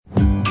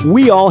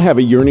We all have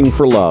a yearning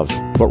for love,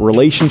 but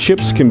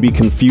relationships can be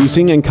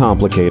confusing and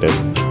complicated.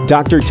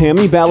 Dr.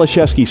 Tammy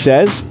Balashevsky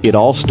says it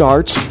all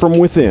starts from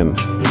within.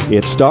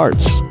 It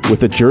starts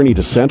with a journey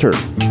to center.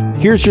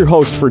 Here's your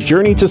host for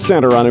Journey to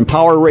Center on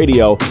Empower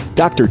Radio,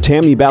 Dr.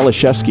 Tammy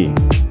Balashevsky.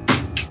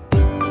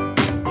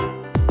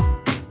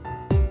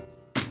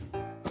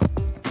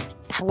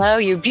 Hello,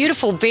 you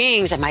beautiful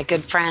beings and my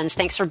good friends.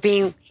 Thanks for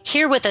being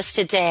here with us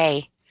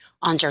today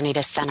on Journey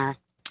to Center.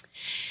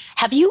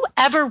 Have you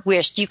ever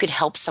wished you could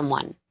help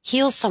someone,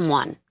 heal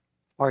someone,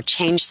 or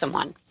change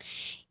someone?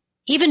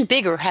 Even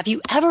bigger, have you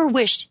ever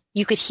wished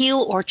you could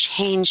heal or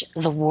change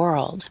the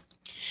world?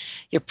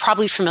 You're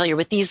probably familiar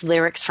with these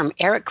lyrics from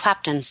Eric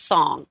Clapton's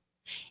song,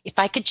 "If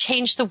I could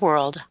change the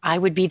world, I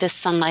would be the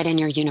sunlight in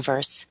your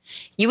universe.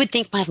 You would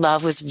think my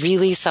love was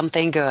really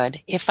something good.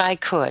 If I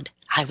could,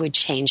 I would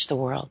change the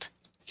world."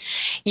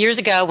 Years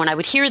ago, when I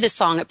would hear this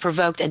song, it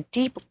provoked a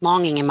deep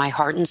longing in my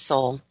heart and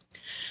soul.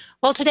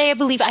 Well, today I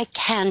believe I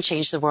can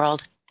change the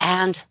world,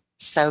 and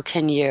so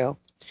can you.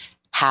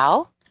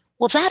 How?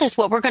 Well, that is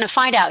what we're going to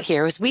find out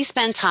here as we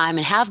spend time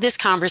and have this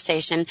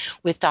conversation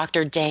with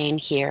Dr. Dain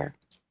Heer.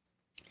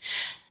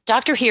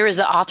 Dr. Heer is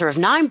the author of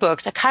 9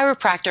 books, a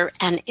chiropractor,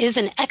 and is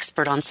an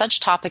expert on such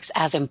topics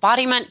as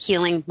embodiment,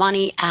 healing,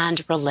 money,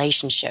 and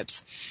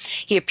relationships.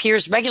 He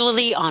appears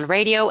regularly on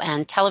radio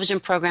and television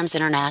programs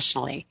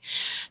internationally.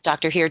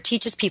 Dr. Heer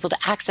teaches people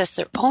to access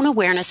their own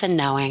awareness and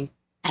knowing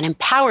and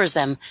empowers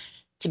them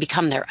to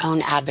become their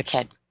own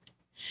advocate.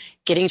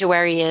 Getting to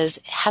where he is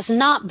has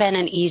not been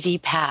an easy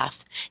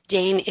path.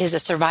 Dain is a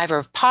survivor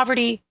of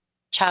poverty,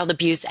 child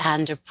abuse,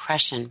 and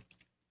depression.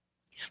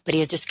 But he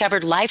has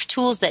discovered life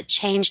tools that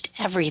changed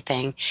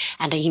everything,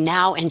 and he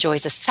now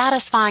enjoys a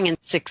satisfying and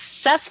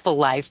successful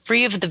life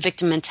free of the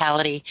victim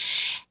mentality,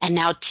 and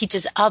now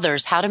teaches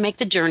others how to make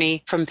the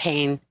journey from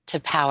pain to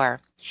power.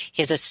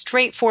 He has a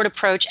straightforward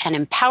approach and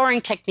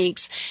empowering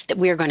techniques that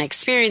we are going to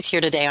experience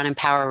here today on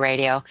Empower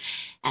Radio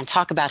and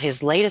talk about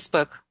his latest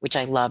book, which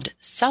I loved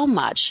so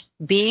much,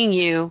 Being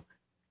You,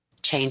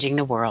 Changing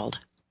the World.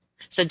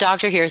 So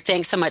Dr. Heer,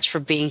 thanks so much for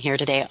being here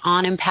today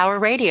on Empower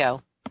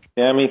Radio.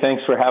 Tammy,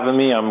 thanks for having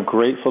me. I'm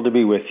grateful to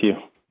be with you.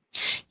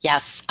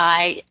 Yes,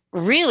 I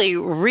really,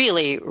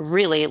 really,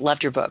 really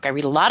loved your book. I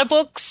read a lot of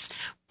books,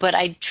 but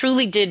I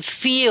truly did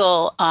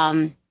feel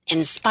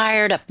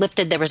inspired,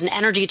 uplifted. There was an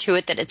energy to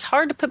it that it's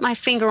hard to put my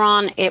finger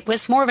on. It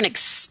was more of an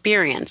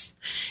experience,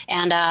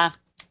 and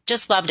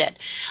just loved it.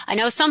 I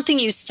know something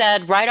you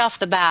said right off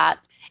the bat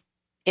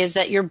is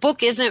that your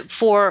book isn't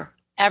for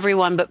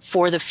everyone, but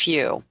for the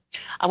few.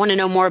 I want to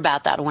know more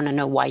about that. I want to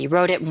know why you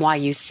wrote it and why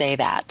you say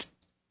that.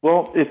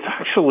 Well,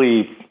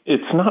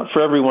 it's not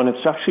for everyone.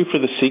 It's actually for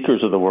the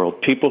seekers of the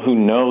world, people who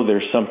know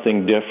there's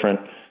something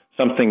different,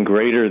 something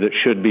greater that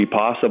should be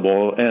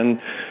possible,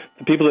 and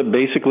the people that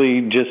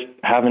basically just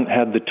haven't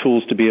had the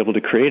tools to be able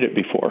to create it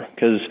before.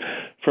 Because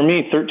for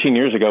me, 13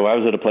 years ago, I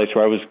was at a place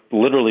where I was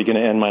literally going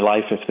to end my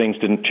life if things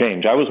didn't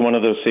change. I was one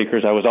of those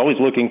seekers. I was always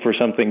looking for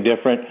something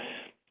different,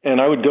 and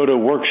I would go to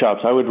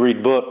workshops. I would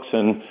read books,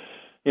 and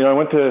I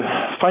went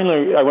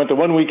to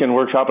one weekend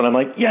workshop, and I'm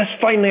like, yes,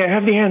 finally, I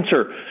have the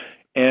answer.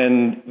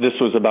 And this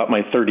was about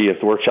my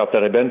 30th workshop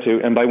that I'd been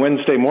to. And by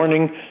Wednesday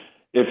morning,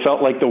 it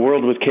felt like the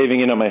world was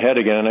caving in on my head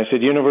again. And I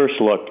said, universe,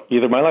 look,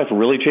 either my life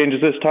really changes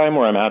this time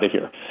or I'm out of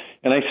here.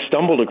 And I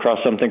stumbled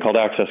across something called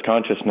Access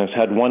Consciousness,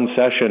 had one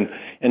session,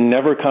 and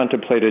never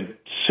contemplated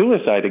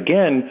suicide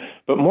again.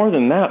 But more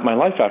than that, my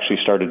life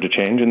actually started to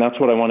change. And that's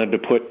what I wanted to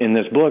put in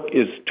this book,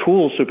 is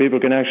tools so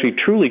people can actually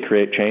truly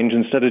create change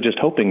instead of just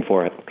hoping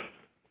for it.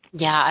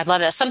 Yeah, I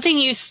love that. Something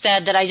you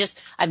said that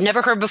I've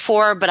never heard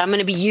before, but I'm going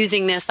to be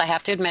using this, I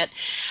have to admit.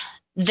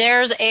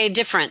 There's a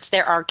difference.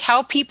 There are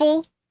cow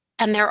people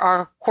and there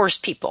are horse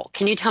people.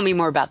 Can you tell me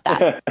more about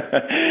that?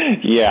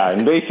 Yeah,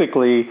 and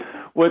basically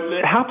what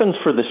happens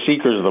for the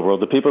seekers of the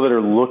world, the people that are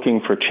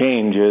looking for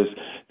change, is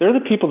they're the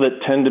people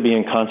that tend to be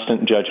in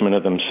constant judgment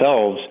of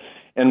themselves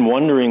and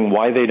wondering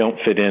why they don't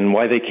fit in,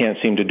 why they can't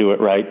seem to do it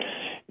right.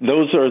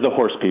 Those are the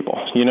horse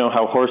people. You know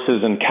how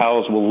horses and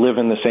cows will live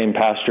in the same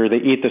pasture. They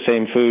eat the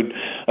same food.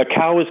 A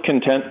cow is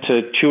content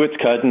to chew its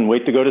cud and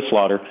wait to go to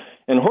slaughter.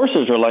 And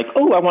horses are like,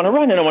 oh, I want to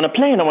run and I want to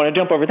play and I want to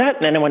jump over that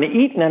and then I want to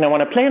eat and then I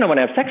want to play and I want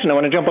to have sex and I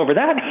want to jump over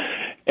that.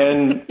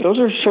 And those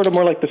are sort of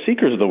more like the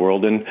seekers of the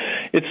world. And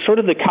it's sort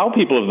of the cow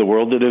people of the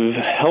world that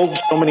have held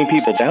so many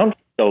people down for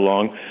so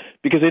long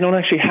because they don't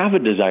actually have a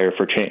desire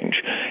for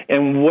change.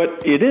 And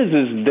what it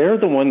is they're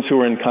the ones who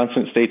are in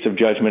constant states of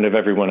judgment of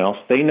everyone else.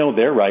 They know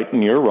they're right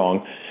and you're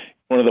wrong.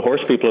 One of the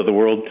horse people of the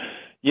world,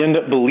 you end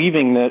up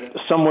believing that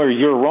somewhere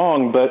you're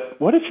wrong, but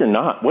what if you're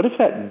not? What if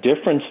that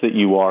difference that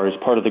you are is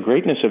part of the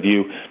greatness of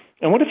you?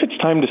 And what if it's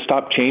time to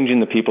stop changing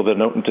the people that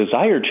don't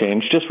desire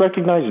change? Just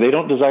recognize they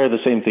don't desire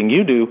the same thing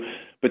you do,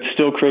 but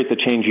still create the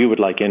change you would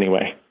like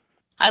anyway.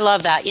 I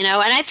love that, and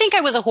I think I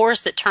was a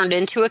horse that turned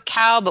into a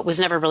cow, but was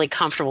never really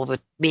comfortable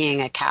with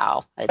being a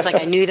cow. It's like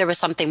I knew there was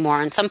something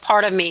more, and some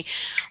part of me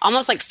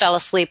almost like fell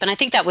asleep, and I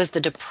think that was the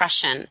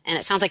depression, and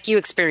it sounds like you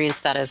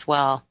experienced that as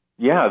well.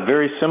 Yeah,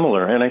 very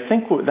similar, and I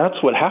think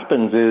that's what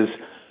happens is,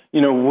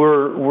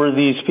 we're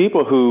these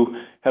people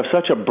who have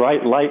such a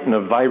bright light and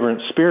a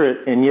vibrant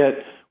spirit, and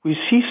yet we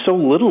see so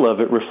little of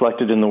it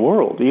reflected in the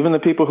world. Even the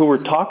people who are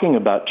talking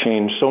about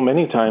change so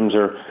many times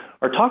are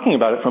talking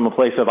about it from a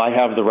place of, I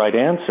have the right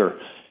answer.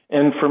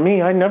 And for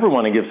me, I never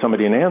want to give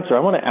somebody an answer. I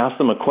want to ask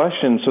them a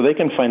question so they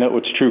can find out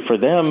what's true for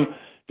them,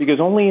 because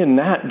only in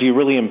that do you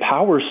really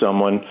empower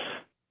someone.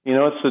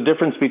 It's the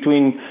difference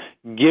between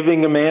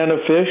giving a man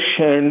a fish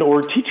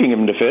or teaching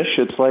him to fish.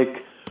 It's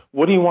like,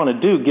 what do you want to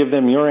do? Give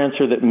them your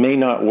answer that may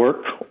not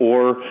work,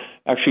 or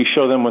actually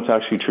show them what's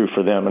actually true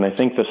for them. And I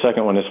think the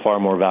second one is far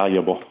more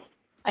valuable.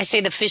 I say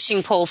the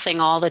fishing pole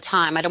thing all the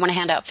time. I don't want to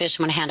hand out fish.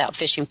 I want to hand out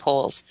fishing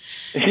poles.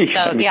 So,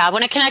 I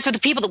want to connect with the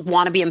people that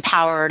want to be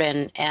empowered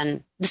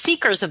and the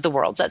seekers of the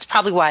world. So that's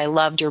probably why I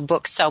loved your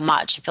book so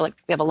much. I feel like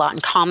we have a lot in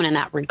common in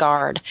that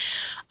regard.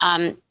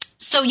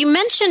 So you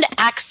mentioned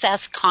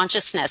access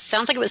consciousness.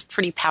 Sounds like it was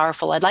pretty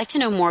powerful. I'd like to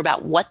know more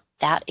about what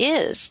that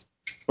is.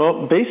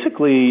 Well,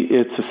 basically,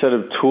 it's a set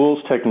of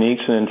tools,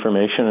 techniques, and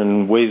information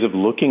and ways of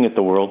looking at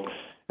the world,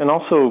 and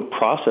also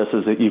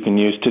processes that you can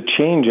use to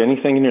change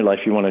anything in your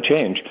life you want to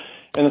change.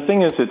 And the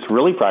thing is, it's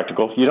really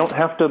practical. You don't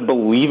have to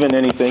believe in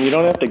anything. You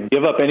don't have to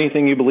give up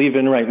anything you believe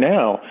in right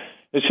now.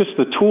 It's just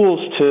the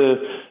tools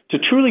to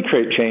truly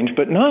create change,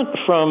 but not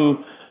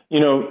from,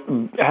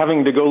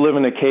 having to go live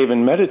in a cave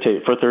and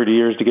meditate for 30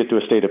 years to get to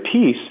a state of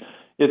peace.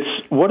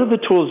 It's what are the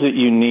tools that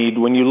you need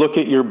when you look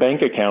at your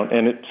bank account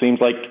and it seems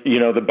like,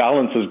 the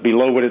balance is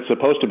below what it's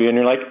supposed to be, and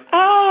you're like,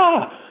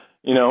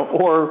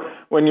 or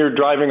when you're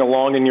driving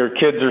along and your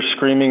kids are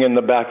screaming in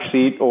the back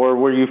seat, or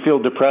where you feel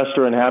depressed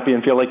or unhappy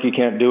and feel like you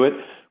can't do it.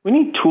 We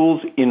need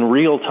tools in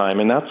real time,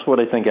 and that's what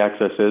I think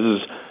Access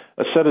is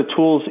a set of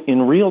tools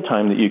in real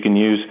time that you can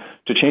use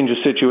to change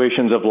the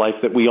situations of life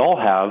that we all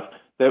have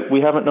that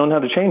we haven't known how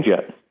to change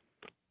yet.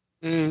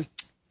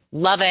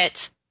 Love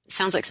it.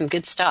 Sounds like some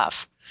good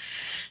stuff.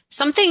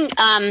 Something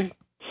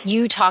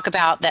you talk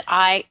about that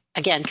I,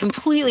 again,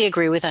 completely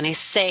agree with, and I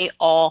say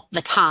all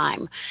the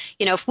time.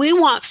 If we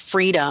want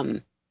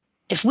freedom,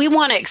 if we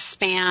want to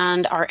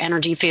expand our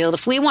energy field,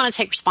 if we want to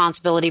take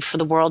responsibility for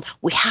the world,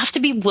 we have to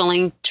be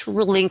willing to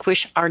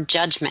relinquish our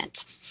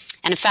judgment.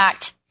 And in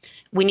fact,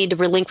 we need to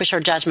relinquish our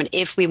judgment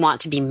if we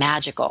want to be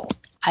magical.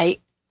 I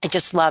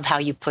just love how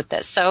you put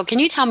this. So can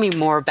you tell me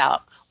more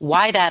about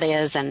why that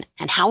is and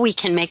how we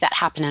can make that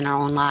happen in our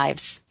own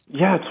lives?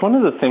 Yeah, it's one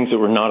of the things that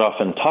we're not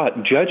often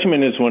taught.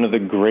 Judgment is one of the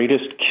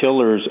greatest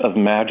killers of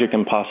magic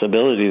and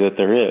possibility that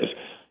there is.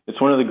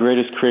 It's one of the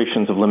greatest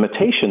creations of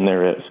limitation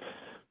there is.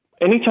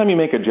 Anytime you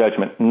make a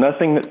judgment,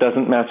 nothing that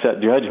doesn't match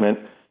that judgment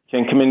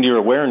can come into your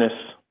awareness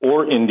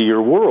or into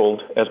your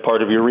world as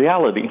part of your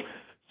reality.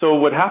 So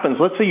what happens,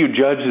 let's say you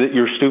judge that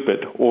you're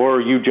stupid, or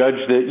you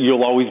judge that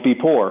you'll always be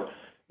poor.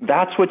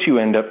 That's what you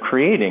end up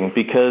creating,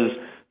 because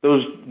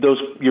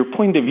your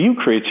point of view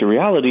creates your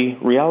reality.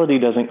 Reality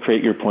doesn't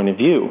create your point of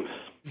view.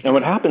 And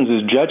what happens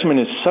is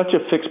judgment is such a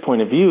fixed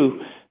point of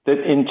view that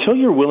until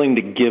you're willing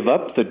to give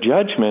up the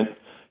judgment,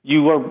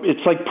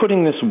 it's like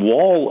putting this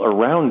wall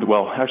around,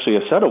 actually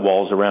a set of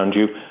walls around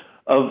you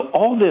of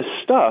all this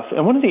stuff.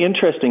 And one of the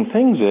interesting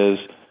things is,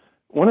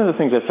 one of the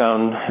things I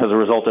found as a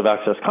result of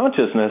Access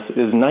Consciousness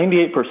is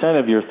 98%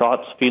 of your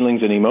thoughts,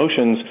 feelings, and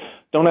emotions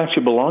don't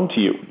actually belong to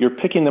you. You're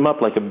picking them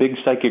up like a big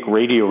psychic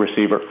radio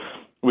receiver,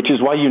 which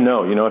is why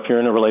if you're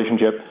in a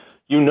relationship,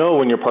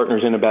 when your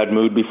partner's in a bad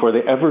mood before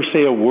they ever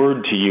say a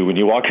word to you when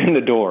you walk in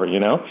the door,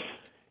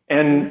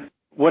 And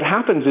what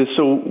happens is,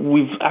 so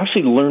we've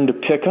actually learned to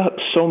pick up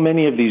so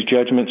many of these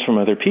judgments from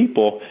other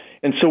people,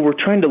 and so we're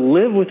trying to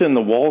live within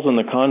the walls and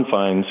the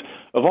confines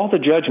of all the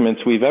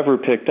judgments we've ever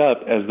picked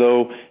up as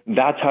though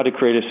that's how to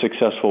create a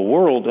successful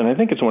world, and I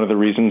think it's one of the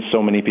reasons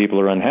so many people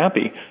are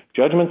unhappy.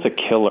 Judgment's a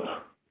killer.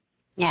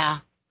 Yeah.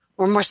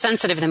 We're more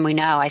sensitive than we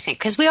know, I think,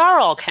 because we are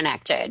all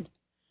connected.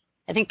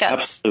 I think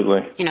that's,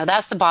 absolutely.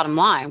 That's the bottom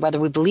line. Whether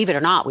we believe it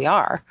or not, we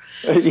are.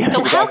 Yeah, so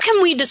exactly. How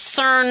can we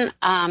discern,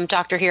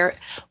 Dr. Heer,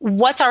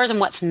 what's ours and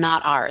what's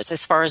not ours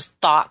as far as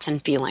thoughts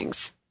and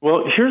feelings?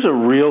 Well, here's a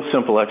real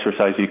simple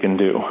exercise you can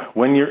do.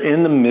 When you're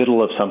in the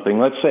middle of something,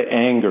 let's say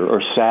anger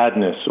or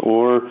sadness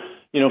or,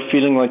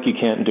 feeling like you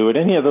can't do it,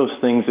 any of those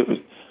things that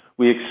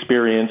we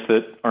experience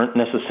that aren't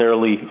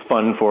necessarily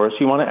fun for us,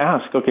 you want to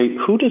ask, okay,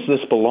 who does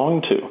this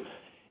belong to?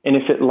 And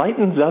if it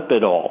lightens up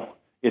at all,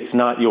 it's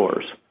not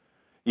yours.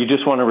 You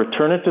just want to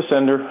return it to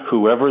sender,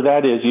 whoever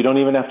that is. You don't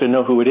even have to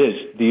know who it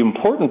is. The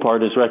important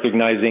part is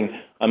recognizing,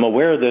 I'm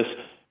aware of this,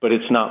 but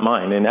it's not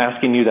mine. And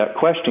asking you that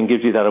question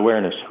gives you that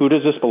awareness. Who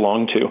does this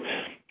belong to?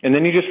 And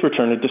then you just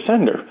return it to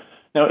sender.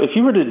 Now, if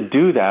you were to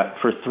do that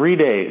for 3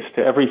 days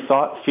to every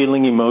thought,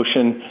 feeling,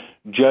 emotion,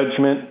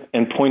 judgment,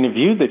 and point of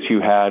view that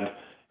you had,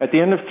 at the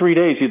end of 3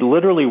 days, you'd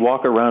literally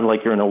walk around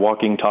like you're in a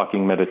walking,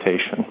 talking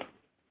meditation.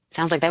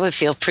 Sounds like that would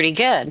feel pretty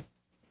good.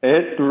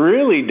 It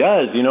really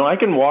does. I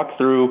can walk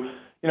through,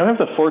 I have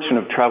the fortune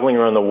of traveling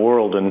around the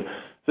world and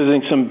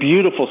visiting some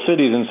beautiful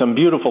cities and some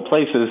beautiful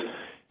places,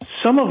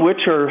 some of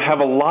which have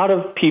a lot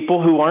of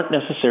people who aren't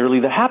necessarily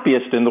the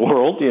happiest in the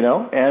world,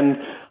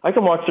 and I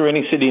can walk through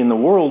any city in the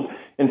world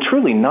and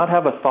truly not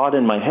have a thought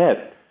in my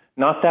head,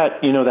 not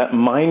that, that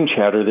mind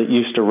chatter that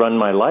used to run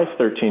my life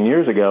 13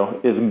 years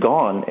ago is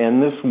gone.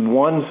 And this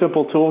one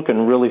simple tool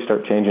can really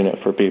start changing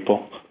it for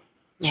people.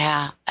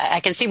 Yeah, I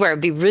can see where it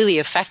would be really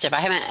effective.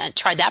 I haven't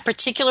tried that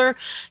particular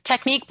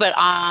technique, but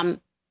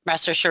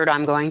rest assured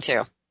I'm going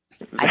to.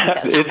 I think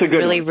that sounds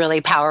really,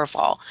 really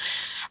powerful.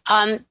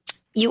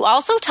 You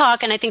also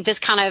talk, and I think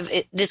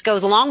this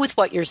goes along with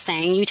what you're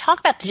saying, you talk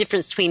about the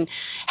difference between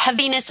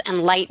heaviness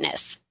and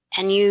lightness.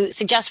 And you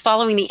suggest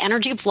following the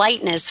energy of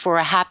lightness for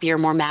a happier,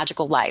 more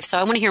magical life. So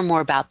I want to hear more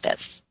about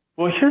this.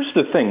 Well, here's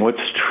the thing. What's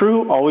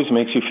true always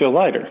makes you feel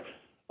lighter.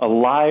 A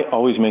lie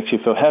always makes you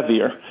feel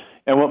heavier.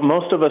 And what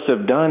most of us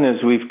have done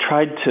is we've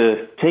tried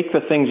to take the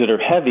things that are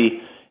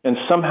heavy and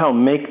somehow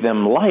make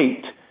them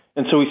light.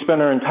 And so we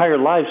spend our entire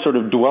lives sort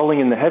of dwelling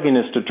in the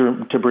heaviness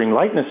to bring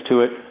lightness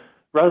to it,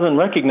 rather than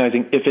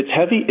recognizing if it's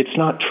heavy, it's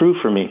not true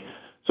for me.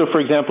 So, for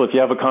example, if you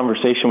have a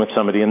conversation with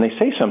somebody and they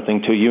say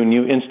something to you and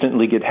you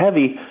instantly get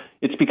heavy,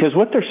 it's because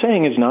what they're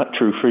saying is not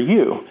true for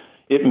you.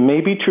 It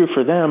may be true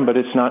for them, but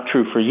it's not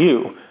true for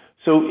you.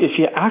 So if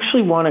you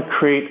actually want to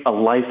create a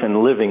life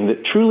and living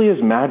that truly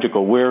is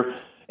magical,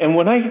 and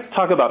when I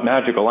talk about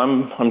magical,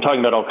 I'm talking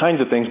about all kinds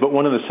of things, but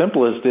one of the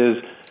simplest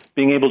is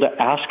being able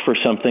to ask for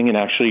something and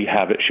actually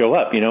have it show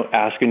up.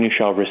 Ask and you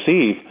shall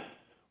receive.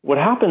 What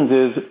happens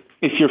is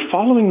if you're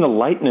following the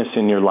lightness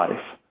in your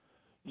life,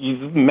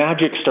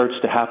 magic starts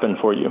to happen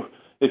for you.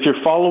 If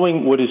you're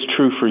following what is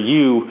true for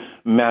you,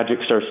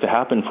 magic starts to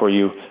happen for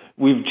you.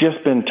 We've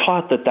just been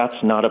taught that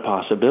that's not a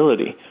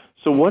possibility.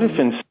 So what if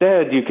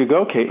instead you could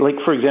go, okay, like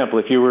for example,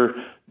 if you were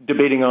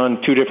debating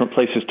on two different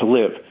places to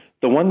live,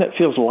 the one that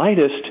feels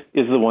lightest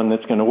is the one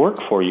that's going to work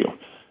for you.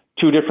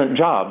 Two different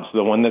jobs,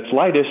 the one that's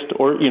lightest,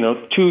 or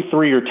 2,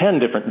 3, or 10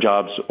 different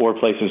jobs or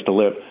places to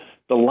live.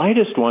 The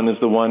lightest one is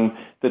the one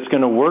that's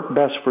going to work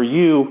best for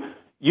you.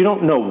 You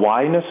don't know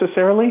why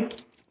necessarily,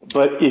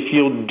 but if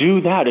you'll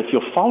do that, if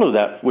you'll follow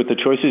that with the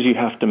choices you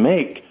have to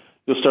make,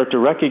 you'll start to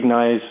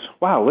recognize,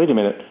 wow, wait a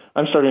minute,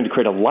 I'm starting to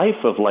create a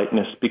life of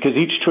lightness because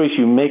each choice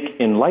you make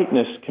in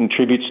lightness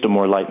contributes to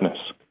more lightness.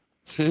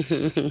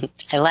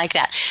 I like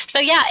that. So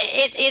yeah,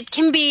 it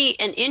can be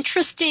an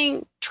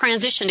interesting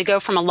transition to go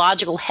from a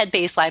logical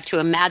head-based life to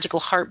a magical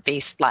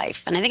heart-based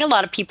life. And I think a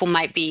lot of people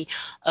might be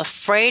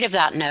afraid of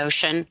that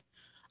notion.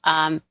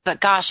 But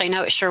gosh, I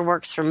know it sure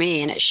works for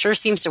me, and it sure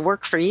seems to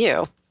work for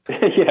you.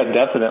 Yeah,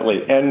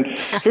 definitely. And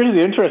here's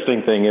the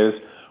interesting thing is,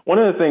 one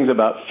of the things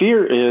about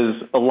fear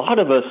is a lot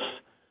of us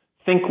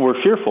think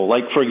we're fearful.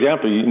 Like, for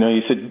example,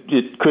 you said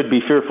it could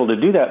be fearful to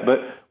do that, but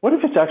what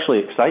if it's actually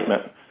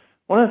excitement?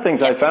 One of the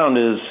things I found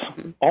is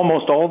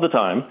almost all the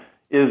time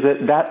is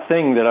that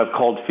thing that I've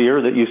called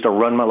fear that used to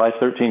run my life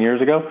 13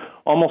 years ago,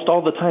 almost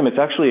all the time it's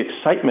actually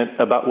excitement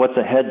about what's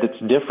ahead that's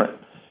different.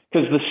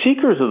 Because the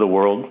seekers of the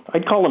world,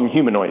 I'd call them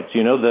humanoids,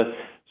 the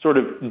sort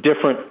of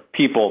different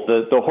people,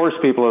 the horse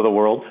people of the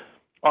world,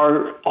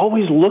 are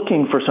always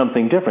looking for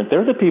something different.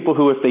 They're the people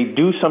who, if they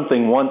do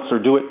something once or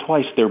do it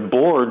twice, they're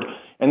bored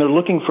and they're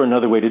looking for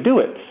another way to do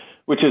it,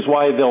 which is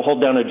why they'll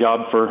hold down a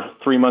job for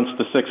 3 months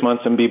to 6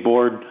 months and be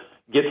bored,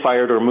 get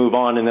fired or move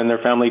on, and then their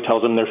family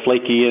tells them they're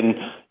flaky and,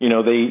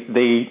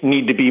 they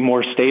need to be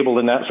more stable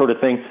and that sort of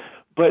thing.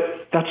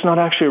 But that's not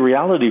actually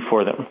reality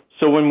for them.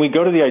 So when we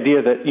go to the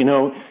idea that,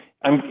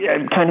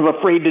 I'm kind of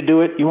afraid to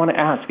do it, you want to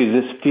ask, is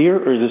this fear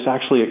or is this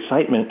actually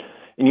excitement?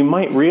 And you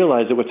might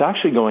realize that what's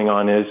actually going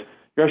on is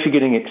you're actually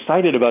getting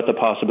excited about the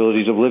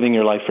possibilities of living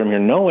your life from your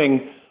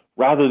knowing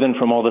rather than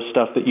from all the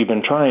stuff that you've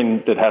been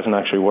trying that hasn't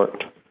actually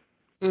worked.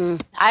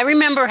 I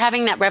remember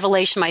having that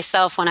revelation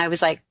myself when I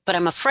was like, but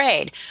I'm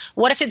afraid.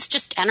 What if it's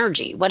just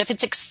energy? What if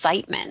it's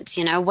excitement?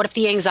 What if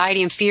the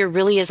anxiety and fear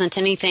really isn't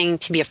anything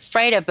to be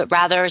afraid of, but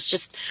rather it's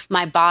just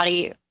my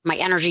body, my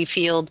energy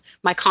field,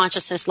 my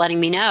consciousness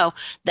letting me know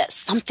that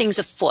something's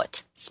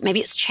afoot. Maybe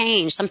it's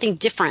change, something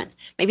different.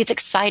 Maybe it's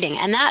exciting.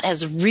 And that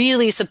has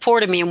really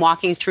supported me in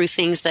walking through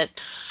things that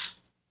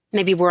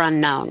maybe were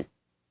unknown.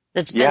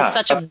 That's been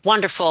such a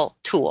wonderful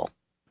tool.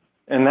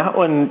 And that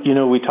one,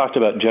 we talked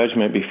about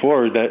judgment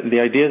before, that the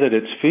idea that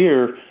it's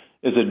fear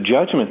is a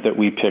judgment that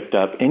we picked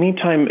up.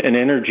 Anytime an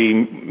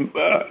energy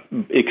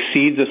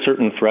exceeds a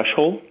certain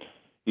threshold,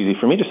 easy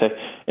for me to say,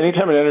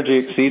 anytime an energy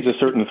exceeds a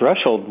certain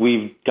threshold,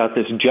 we've got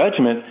this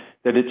judgment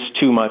that it's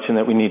too much and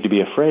that we need to be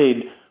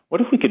afraid.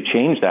 What if we could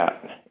change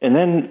that and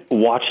then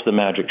watch the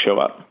magic show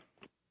up?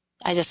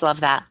 I just love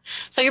that.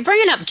 So you're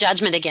bringing up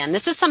judgment again.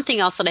 This is something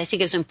else that I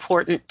think is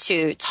important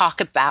to talk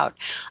about.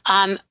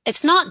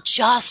 It's not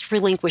just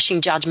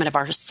relinquishing judgment of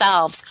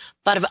ourselves,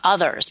 but of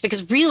others,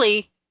 because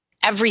really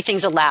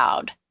everything's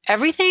allowed.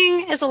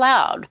 Everything is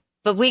allowed,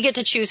 but we get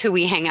to choose who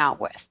we hang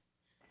out with.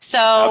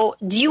 So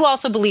do you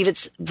also believe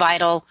it's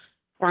vital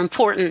or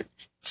important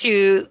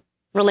to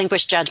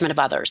relinquish judgment of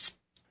others?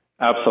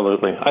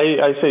 Absolutely.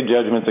 I say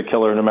judgment's a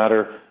killer no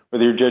matter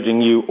whether you're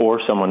judging you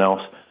or someone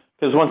else.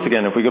 Because once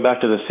again, if we go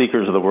back to the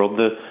seekers of the world,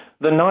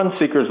 the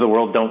non-seekers of the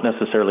world don't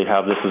necessarily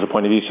have this as a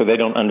point of view, so they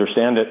don't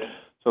understand it.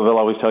 So they'll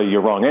always tell you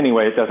you're wrong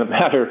anyway. It doesn't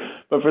matter.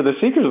 But for the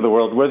seekers of the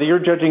world, whether you're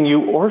judging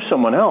you or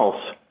someone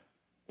else,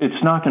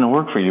 it's not going to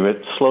work for you.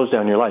 It slows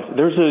down your life.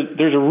 There's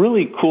a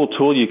really cool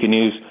tool you can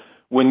use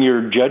when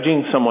you're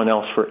judging someone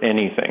else for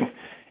anything.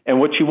 And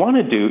what you want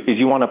to do is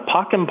you want to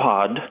POC and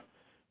POD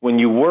when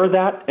you were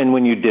that and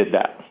when you did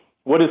that.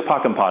 What is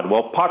POC and POD?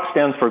 Well, POC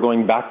stands for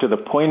going back to the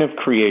point of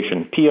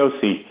creation,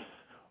 POC.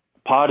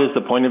 POD is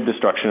the point of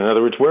destruction. In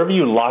other words, wherever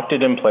you locked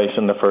it in place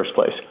in the first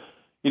place.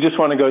 You just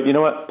want to go, you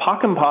know what,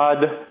 POC and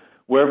POD,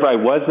 wherever I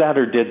was that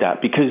or did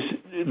that. Because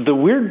the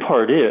weird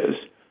part is,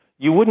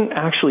 you wouldn't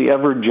actually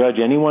ever judge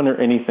anyone or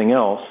anything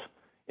else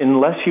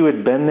unless you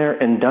had been there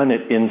and done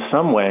it in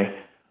some way.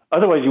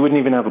 Otherwise, you wouldn't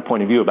even have a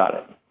point of view about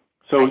it.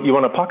 So you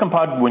want to POC and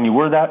POD when you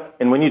were that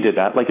and when you did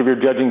that. Like if you're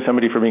judging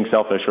somebody for being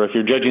selfish, or if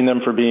you're judging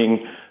them for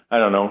being, I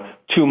don't know,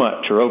 too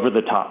much or over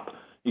the top.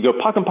 You go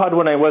POC and POD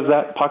when I was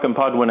that, POC and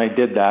POD when I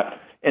did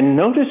that. And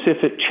notice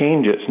if it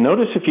changes.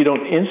 Notice if you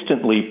don't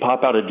instantly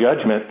pop out a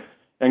judgment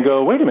and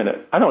go, wait a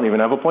minute, I don't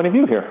even have a point of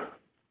view here.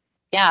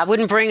 Yeah, it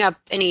wouldn't bring up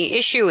any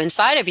issue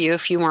inside of you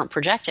if you weren't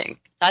projecting.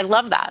 I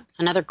love that.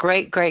 Another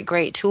great, great,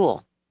 great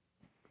tool.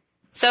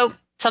 So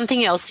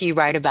something else you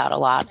write about a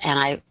lot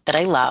and that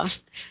I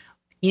love,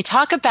 you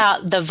talk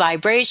about the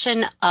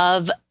vibration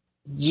of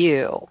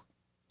you.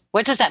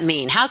 What does that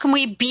mean? How can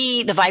we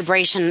be the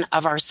vibration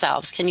of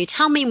ourselves? Can you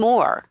tell me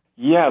more?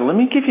 Yeah, let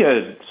me give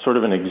you sort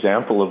of an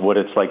example of what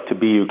it's like to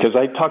be you, because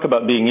I talk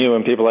about being you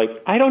and people are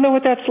like, I don't know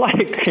what that's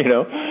like,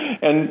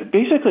 And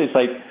basically it's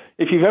like,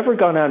 if you've ever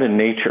gone out in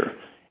nature,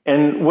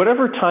 and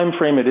whatever time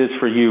frame it is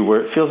for you,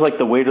 where it feels like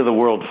the weight of the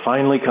world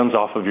finally comes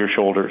off of your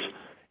shoulders,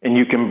 and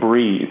you can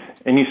breathe,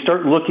 and you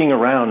start looking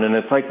around, and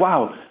it's like,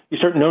 wow, you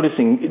start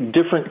noticing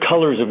different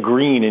colors of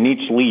green in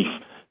each leaf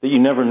that you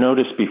never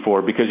noticed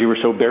before because you were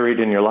so buried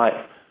in your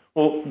life.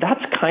 Well,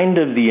 that's kind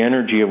of the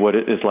energy of what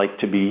it is like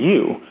to be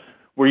you,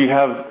 where you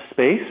have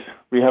space,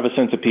 where you have a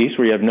sense of peace,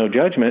 where you have no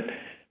judgment.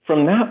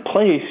 From that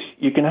place,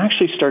 you can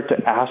actually start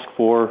to ask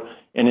for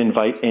and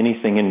invite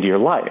anything into your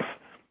life.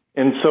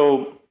 And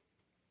so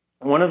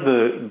one of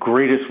the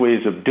greatest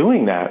ways of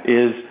doing that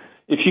is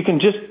if you can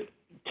just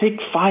take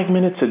 5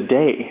 minutes a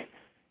day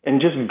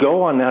and just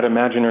go on that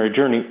imaginary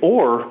journey.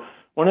 Or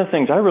one of the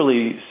things I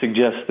really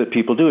suggest that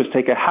people do is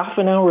take a half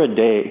an hour a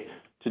day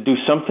to do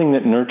something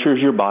that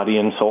nurtures your body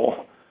and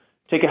soul.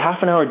 Take a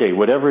half an hour a day,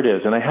 whatever it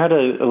is. And I had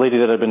a lady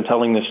that I've been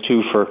telling this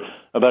to for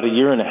about a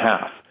year and a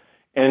half.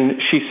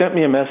 And she sent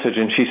me a message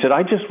and she said,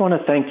 I just want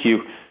to thank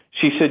you.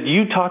 She said,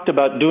 you talked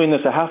about doing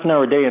this a half an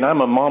hour a day, and I'm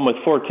a mom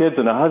with 4 kids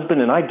and a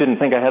husband, and I didn't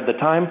think I had the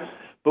time.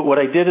 But what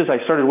I did is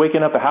I started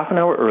waking up a half an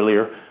hour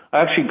earlier.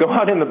 I actually go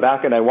out in the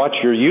back and I watch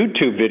your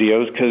YouTube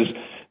videos because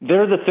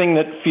they're the thing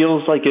that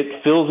feels like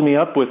it fills me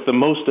up with the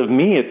most of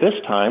me at this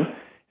time.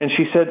 And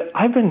she said,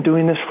 I've been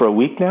doing this for a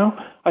week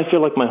now. I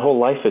feel like my whole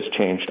life has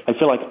changed. I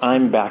feel like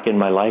I'm back in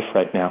my life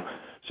right now.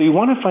 So you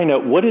want to find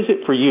out what is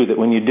it for you that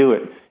when you do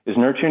it is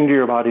nurturing to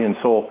your body and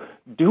soul.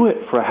 Do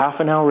it for a half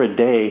an hour a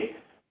day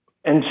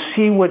and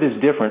see what is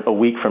different a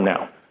week from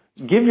now.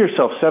 Give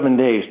yourself 7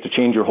 days to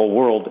change your whole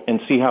world and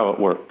see how it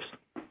works.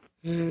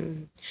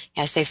 Yeah,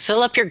 I say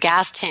fill up your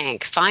gas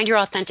tank, find your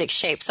authentic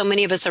shape. So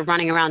many of us are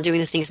running around doing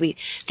the things we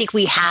think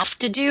we have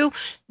to do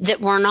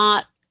that we're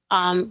not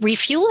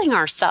refueling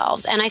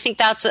ourselves. And I think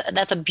that's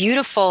a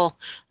beautiful,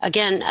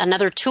 again,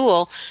 another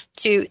tool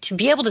to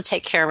be able to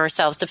take care of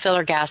ourselves, to fill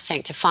our gas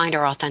tank, to find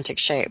our authentic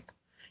shape.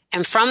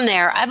 And from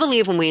there, I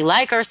believe when we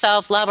like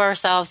ourselves, love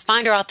ourselves,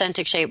 find our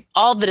authentic shape,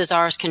 all that is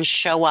ours can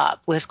show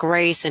up with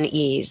grace and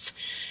ease.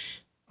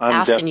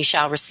 Ask and you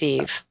shall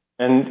receive.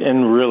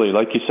 And really,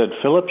 like you said,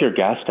 fill up your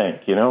gas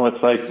tank.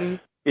 It's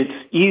like, It's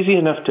easy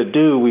enough to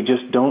do. We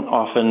just don't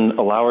often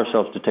allow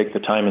ourselves to take the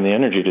time and the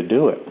energy to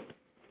do it.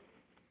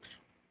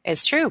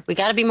 It's true. We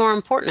got to be more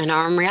important in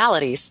our own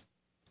realities.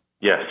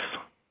 Yes.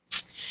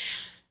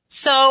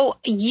 So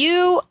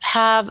you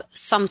have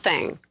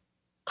something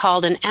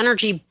called an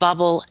energy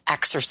bubble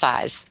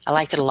exercise. I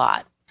liked it a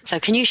lot. So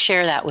can you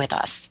share that with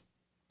us?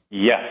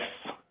 Yes.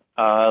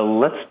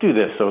 Let's do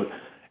this. So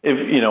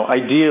if,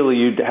 ideally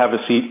you'd have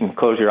a seat and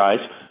close your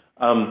eyes.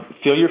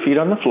 Feel your feet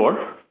on the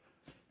floor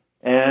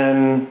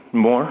and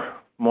more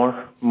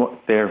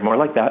there, more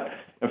like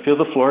that. And feel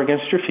the floor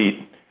against your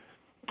feet.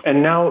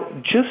 And now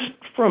just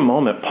for a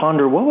moment,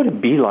 ponder what would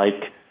it be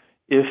like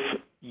if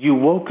you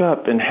woke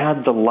up and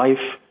had the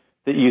life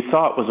that you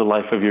thought was the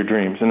life of your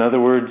dreams? In other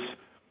words,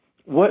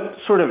 what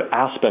sort of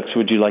aspects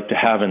would you like to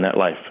have in that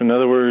life? In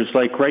other words,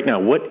 like right now,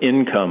 what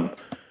income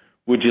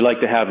would you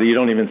like to have that you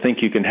don't even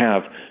think you can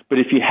have? But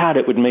if you had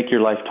it, would make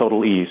your life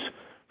total ease.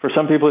 For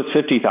some people, it's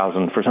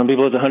 50,000. For some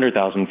people, it's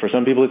 100,000. For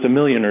some people, it's 1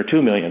 million or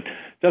 2 million.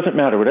 Doesn't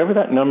matter. Whatever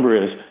that number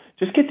is,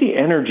 just get the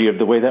energy of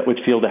the way that would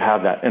feel to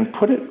have that and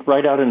put it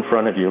right out in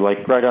front of you,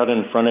 like right out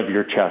in front of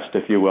your chest,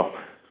 if you will.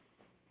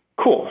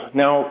 Cool.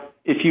 Now,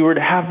 if you were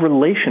to have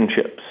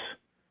relationships,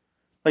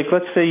 like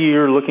let's say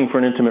you're looking for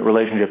an intimate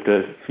relationship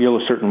to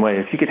feel a certain way.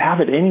 If you could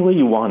have it any way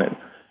you wanted,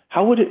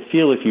 how would it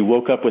feel if you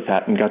woke up with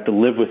that and got to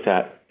live with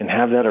that and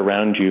have that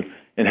around you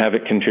and have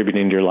it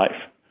contributing to your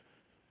life?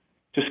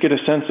 Just get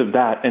a sense of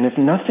that. And if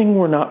nothing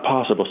were not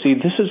possible, see,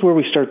 this is where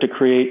we start to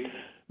create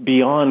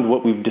beyond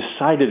what we've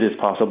decided is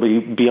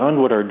possible,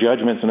 beyond what our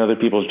judgments and other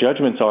people's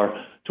judgments are,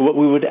 to what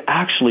we would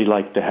actually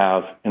like to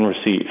have and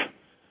receive.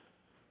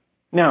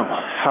 Now,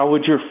 how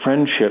would your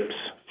friendships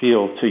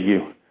feel to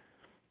you?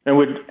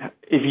 And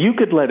if you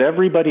could let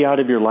everybody out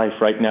of your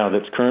life right now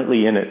that's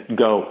currently in it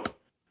go,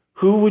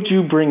 who would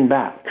you bring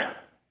back?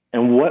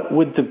 And what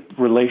would the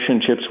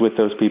relationships with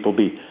those people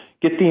be?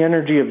 Get the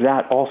energy of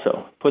that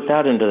also. Put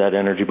that into that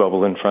energy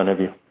bubble in front of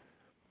you.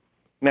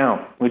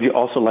 Now, would you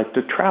also like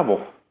to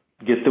travel?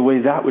 Get the way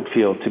that would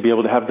feel to be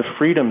able to have the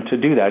freedom to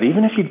do that,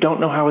 even if you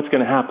don't know how it's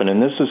going to happen.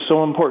 And this is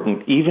so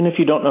important. Even if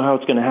you don't know how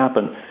it's going to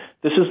happen,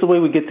 this is the way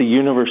we get the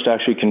universe to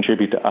actually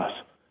contribute to us.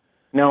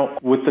 Now,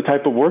 with the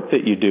type of work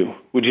that you do,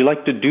 would you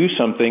like to do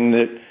something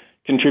that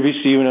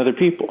contributes to you and other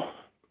people?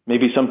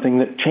 Maybe something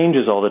that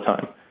changes all the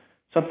time.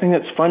 Something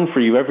that's fun for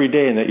you every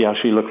day and that you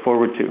actually look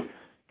forward to.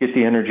 Get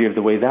the energy of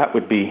the way that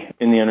would be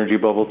in the energy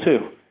bubble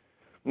too.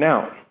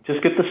 Now,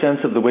 just get the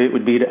sense of the way it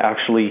would be to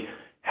actually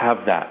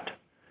have that,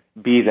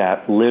 be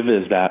that, live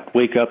as that,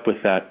 wake up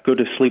with that, go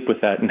to sleep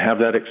with that, and have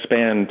that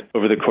expand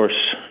over the course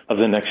of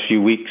the next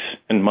few weeks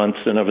and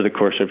months and over the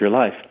course of your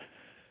life.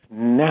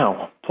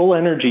 Now, pull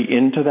energy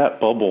into that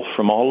bubble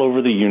from all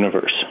over the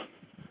universe.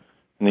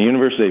 And the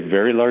universe is a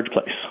very large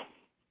place.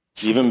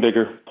 Even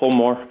bigger. Pull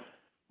more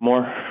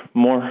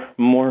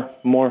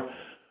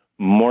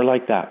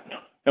like that.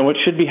 And what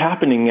should be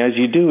happening as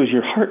you do is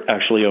your heart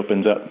actually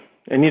opens up.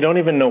 And you don't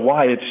even know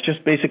why. It's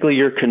just basically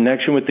your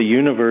connection with the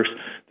universe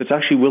that's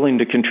actually willing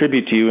to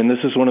contribute to you. And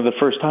this is one of the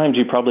first times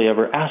you probably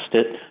ever asked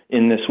it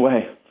in this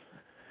way.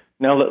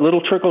 Now let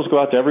little trickles go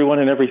out to everyone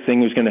and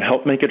everything who's going to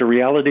help make it a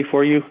reality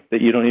for you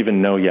that you don't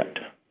even know yet.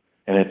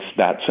 And it's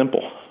that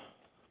simple.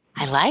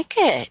 I like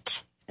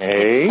it.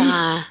 Hey?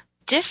 It's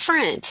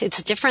different.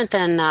 It's different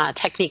than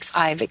techniques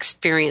I've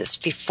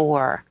experienced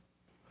before.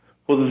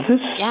 Well,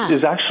 this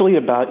is actually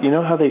about, you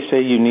know how they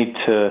say you need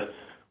to,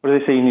 what do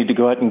they say, you need to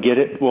go out and get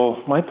it?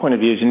 Well, my point of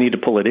view is you need to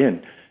pull it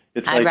in.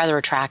 I'd rather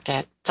attract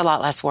it. It's a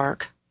lot less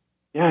work.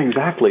 Yeah,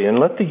 exactly. And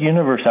let the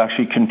universe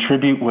actually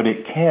contribute what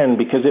it can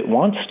because it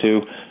wants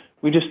to.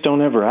 We just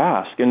don't ever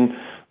ask. And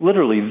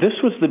literally,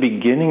 this was the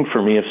beginning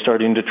for me of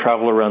starting to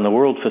travel around the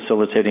world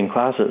facilitating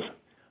classes.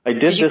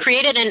 Did you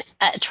create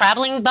a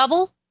traveling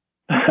bubble?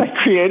 I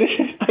created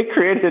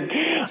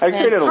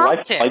a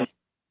lifestyle.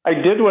 I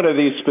did one of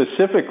these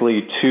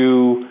specifically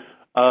to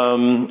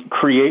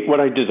create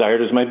what I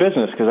desired as my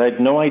business because I had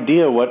no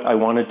idea what I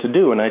wanted to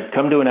do. And I'd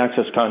come to an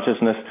Access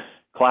Consciousness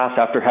class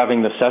after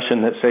having the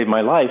session that saved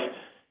my life.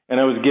 And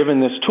I was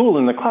given this tool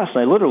in the class, and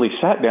I literally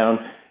sat down,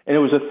 and it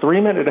was a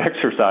 3-minute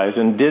exercise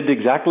and did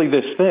exactly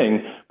this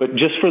thing, but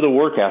just for the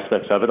work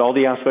aspects of it, all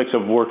the aspects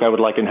of work I would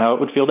like and how it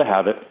would feel to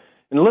have it.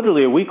 And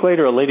literally a week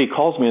later, a lady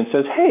calls me and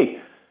says, "Hey,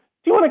 do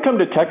you want to come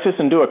to Texas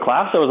and do a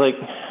class?" I was like,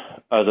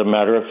 "As a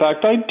matter of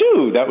fact, I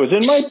do. That was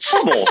in my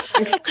bubble."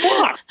 Thanks a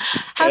lot.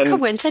 How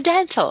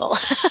coincidental.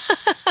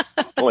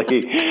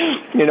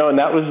 And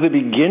that was the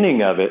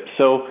beginning of it.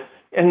 So,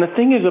 and the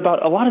thing is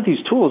about a lot of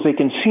these tools, they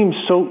can seem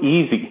so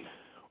easy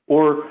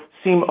or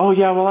seem, oh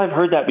yeah, well, I've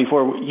heard that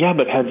before. Yeah,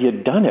 but have you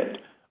done it?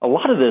 A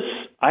lot of this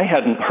I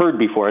hadn't heard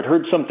before. I'd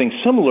heard something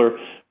similar,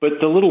 but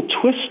the little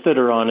twists that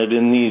are on it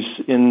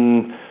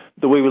in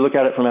the way we look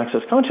at it from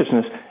Access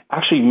Consciousness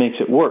actually makes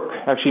it work,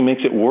 actually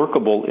makes it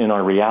workable in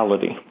our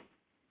reality.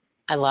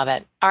 I love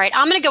it. All right,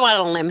 I'm going to go out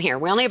on a limb here.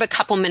 We only have a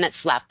couple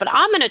minutes left, but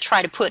I'm going to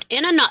try to put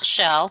in a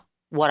nutshell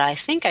what I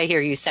think I hear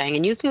you saying,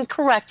 and you can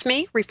correct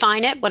me,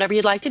 refine it, whatever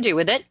you'd like to do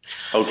with it.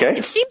 Okay.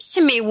 It seems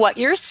to me what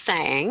you're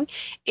saying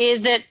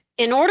is that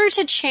in order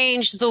to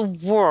change the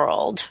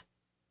world,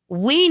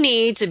 we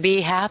need to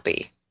be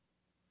happy.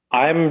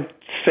 I'm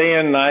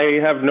saying I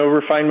have no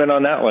refinement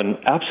on that one.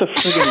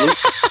 Absolutely.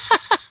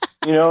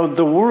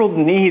 The world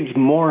needs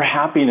more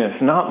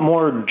happiness, not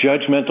more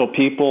judgmental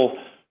people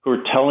who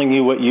are telling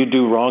you what you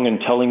do wrong and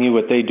telling you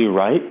what they do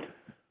right.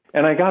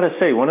 And I got to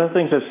say, one of the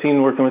things I've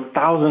seen working with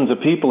thousands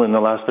of people in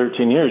the last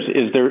 13 years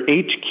is their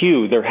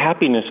HQ, their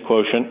happiness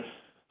quotient,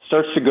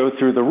 starts to go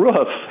through the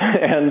roof.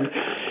 And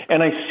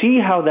I see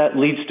how that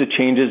leads to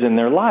changes in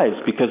their lives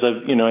because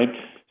I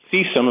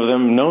see some of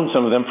them, known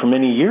some of them for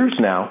many years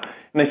now.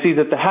 And I see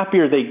that the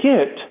happier they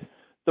get,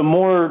 the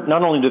more,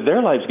 not only do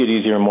their lives get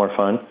easier and more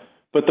fun,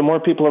 but the more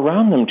people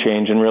around them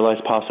change and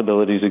realize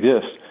possibilities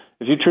exist.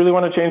 If you truly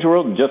want to change the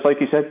world, just like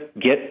you said,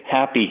 get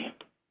happy.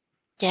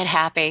 Get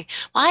happy.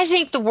 Well, I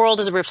think the world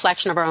is a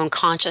reflection of our own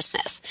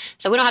consciousness.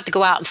 So we don't have to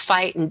go out and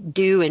fight and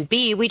do and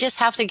be. We just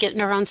have to get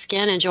in our own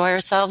skin, enjoy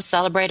ourselves,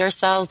 celebrate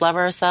ourselves, love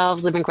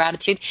ourselves, live in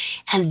gratitude.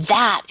 And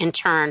that, in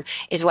turn,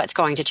 is what's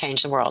going to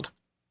change the world.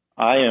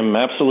 I am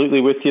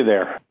absolutely with you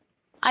there.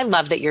 I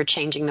love that you're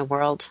changing the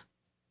world.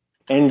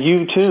 And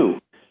you too.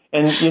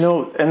 And,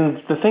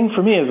 and the thing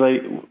for me is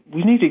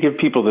we need to give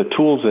people the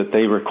tools that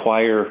they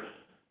require,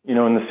 in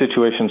the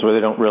situations where they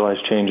don't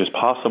realize change is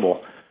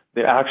possible.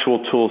 The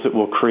actual tools that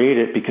will create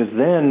it, because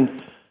then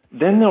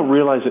they'll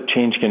realize that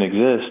change can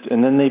exist,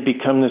 and then they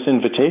become this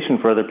invitation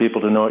for other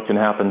people to know it can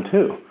happen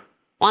too.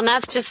 Well, and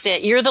that's just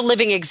it. You're the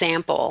living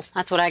example.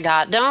 That's what I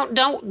got.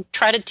 Don't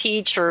try to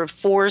teach or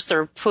force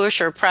or push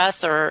or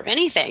press or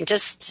anything.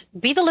 Just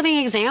be the living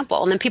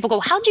example. And then people go,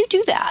 how'd you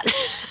do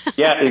that?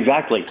 Yeah,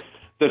 exactly.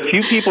 The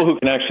few people who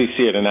can actually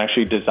see it and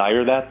actually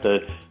desire that,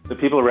 the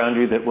people around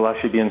you that will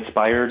actually be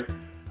inspired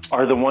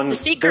are the ones,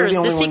 they're the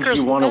only ones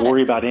you want to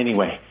worry about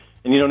anyway.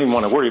 And you don't even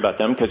want to worry about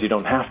them because you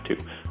don't have to.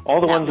 All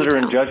the ones that are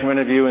in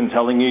judgment of you and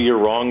telling you you're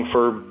wrong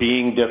for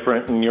being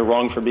different and you're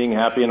wrong for being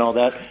happy and all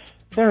that,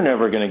 they're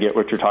never going to get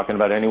what you're talking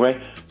about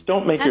anyway.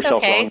 Don't make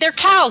yourself wrong. They're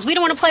cows. We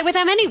don't want to play with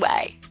them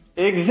anyway.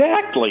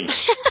 Exactly.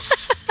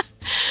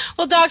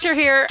 Well, Dr.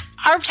 Heer,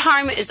 our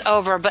time is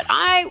over, but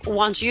I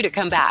want you to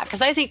come back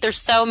because I think there's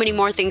so many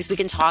more things we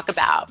can talk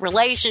about.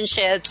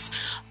 Relationships,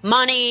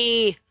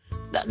 money.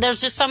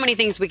 There's just so many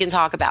things we can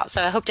talk about.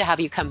 So I hope to have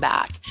you come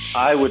back.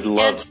 I would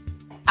love it.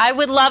 I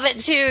would love it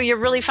too. You're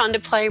really fun to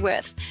play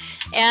with.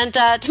 And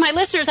to my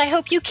listeners, I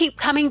hope you keep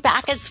coming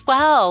back as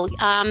well.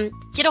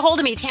 Get a hold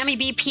of me,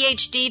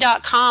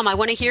 TammyBPhD.com. I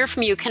want to hear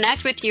from you,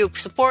 connect with you,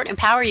 support,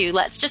 empower you.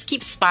 Let's just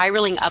keep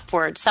spiraling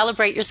upward.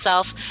 Celebrate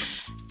yourself.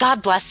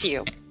 God bless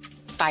you.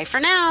 Bye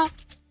for now.